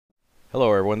Hello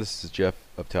everyone, this is Jeff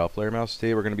of Tau Flare Mouse.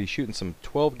 Today we're going to be shooting some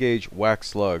 12 gauge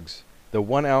wax slugs. The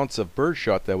 1 ounce of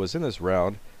birdshot that was in this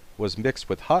round was mixed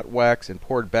with hot wax and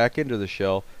poured back into the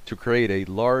shell to create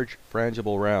a large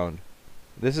frangible round.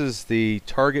 This is the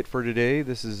target for today.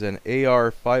 This is an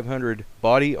AR500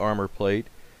 body armor plate.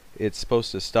 It's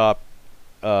supposed to stop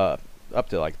up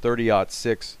to like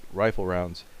 30-06 rifle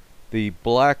rounds. The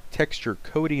black texture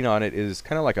coating on it is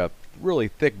kind of like a really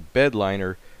thick bed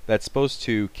liner that's supposed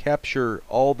to capture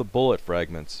all the bullet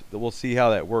fragments. We'll see how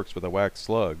that works with a wax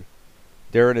slug.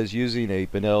 Darren is using a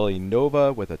Benelli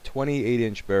Nova with a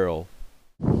 28-inch barrel.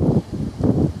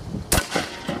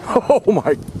 Oh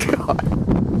my God!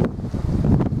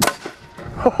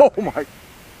 Oh my!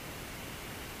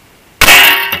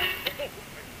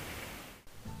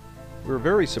 We were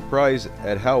very surprised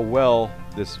at how well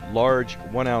this large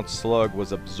 1 ounce slug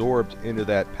was absorbed into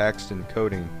that Paxton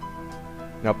coating.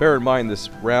 Now bear in mind this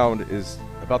round is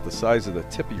about the size of the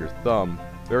tip of your thumb.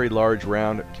 Very large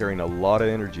round carrying a lot of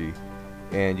energy.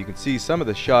 And you can see some of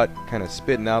the shot kind of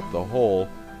spitting out the hole,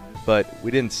 but we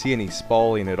didn't see any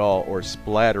spalling at all or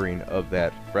splattering of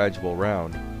that fragile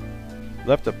round.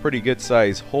 Left a pretty good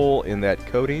size hole in that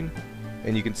coating,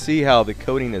 and you can see how the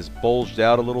coating is bulged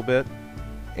out a little bit.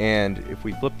 And if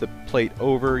we flip the plate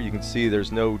over, you can see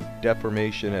there's no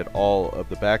deformation at all of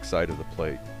the backside of the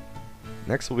plate.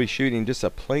 Next we'll be shooting just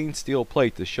a plain steel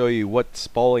plate to show you what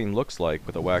spalling looks like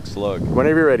with a wax slug.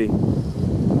 Whenever you're ready.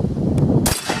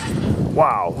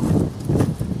 Wow.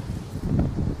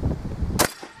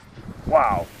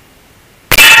 Wow.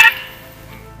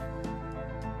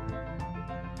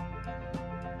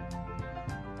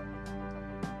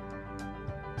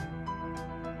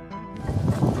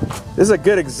 This is a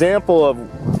good example of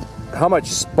how much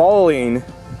spalling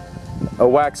a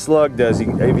wax slug does. If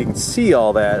you can see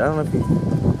all that, I don't know if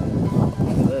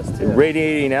you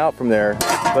radiating out from there,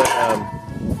 but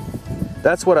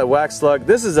that's what a wax slug.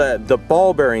 This is the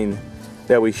ball bearing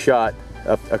that we shot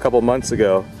a couple months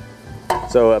ago.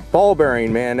 So a ball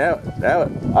bearing, man,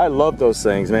 I love those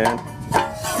things, man.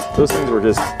 Those things were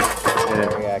just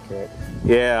very accurate.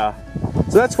 Yeah.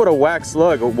 So that's what a wax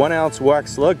slug, a 1 ounce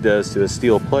wax slug does to a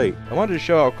steel plate. I wanted to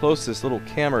show how close this little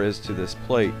camera is to this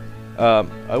plate.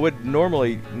 I would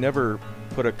normally never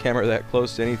put a camera that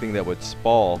close to anything that would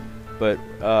spall, but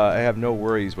I have no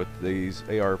worries with these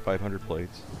AR500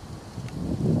 plates.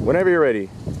 Whenever you're ready.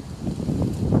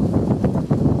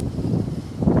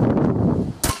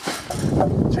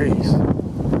 Jeez.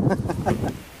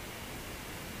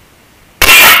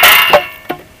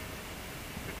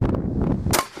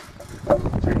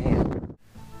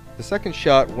 The second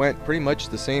shot went pretty much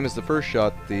the same as the first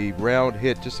shot. The round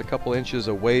hit just a couple inches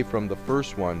away from the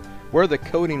first one, where the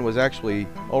coating was actually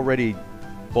already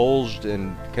bulged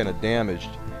and kind of damaged.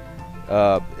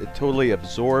 It totally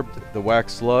absorbed the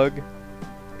wax slug,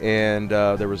 and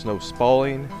there was no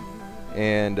spalling.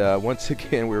 And once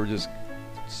again, we were just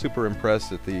super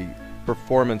impressed at the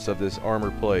performance of this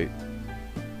armor plate.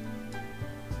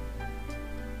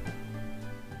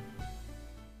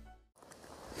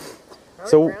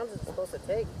 How many rounds is it supposed to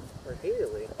take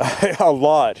repeatedly? A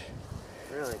lot.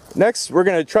 Really? Next, we're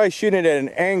going to try shooting it at an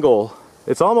angle.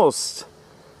 It's almost,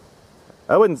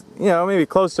 I wouldn't, maybe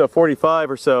close to a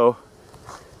 45 or so.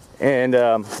 And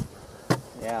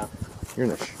yeah,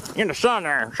 you're in the sun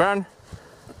there, son.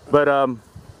 But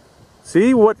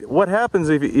see what happens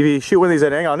if you shoot one of these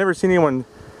at an angle. I've never seen anyone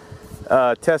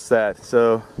test that,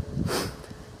 so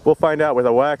we'll find out with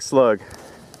a wax slug.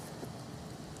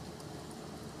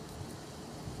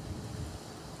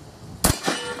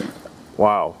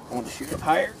 Wow. I want to shoot it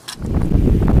higher.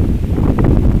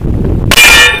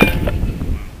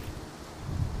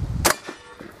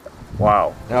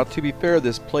 Wow. Now, to be fair,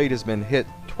 this plate has been hit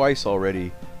twice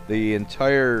already. The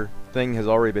entire thing has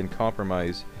already been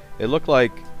compromised. It looked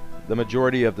like the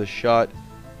majority of the shot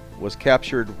was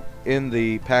captured in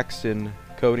the Paxton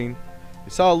coating.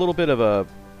 You saw a little bit of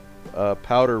a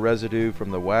powder residue from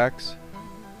the wax,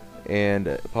 and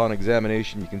upon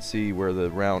examination you can see where the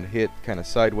round hit kind of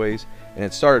sideways, and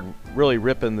it started really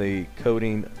ripping the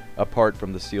coating apart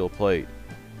from the steel plate.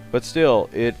 But still,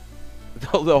 the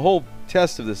whole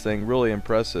test of this thing really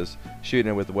impressed us,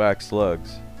 shooting it with wax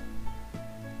slugs.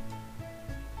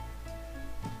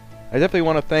 I definitely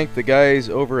want to thank the guys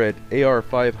over at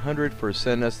AR500 for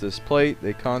sending us this plate.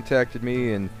 They contacted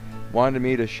me and wanted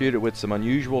me to shoot it with some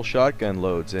unusual shotgun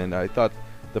loads, and I thought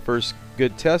the first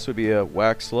good test would be a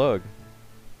wax slug.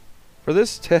 For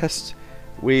this test,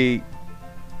 we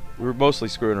were mostly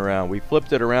screwing around. We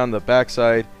flipped it around the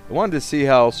backside. I wanted to see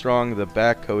how strong the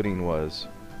back coating was.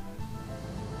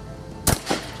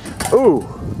 Ooh.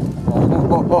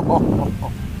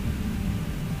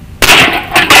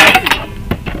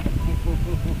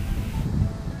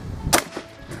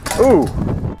 Ooh!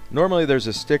 Normally there's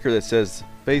a sticker that says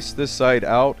face this side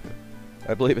out,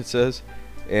 I believe it says,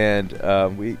 and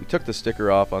we took the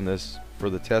sticker off on this for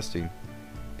the testing,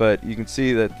 but you can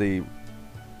see that the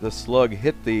slug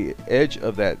hit the edge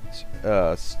of that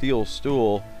steel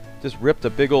stool, just ripped a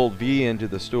big old V into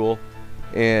the stool,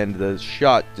 and the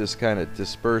shot just kind of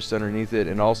dispersed underneath it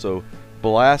and also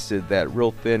blasted that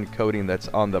real thin coating that's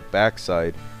on the back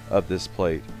side of this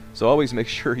plate. So always make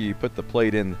sure you put the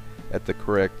plate in at the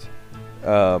correct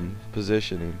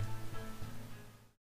positioning.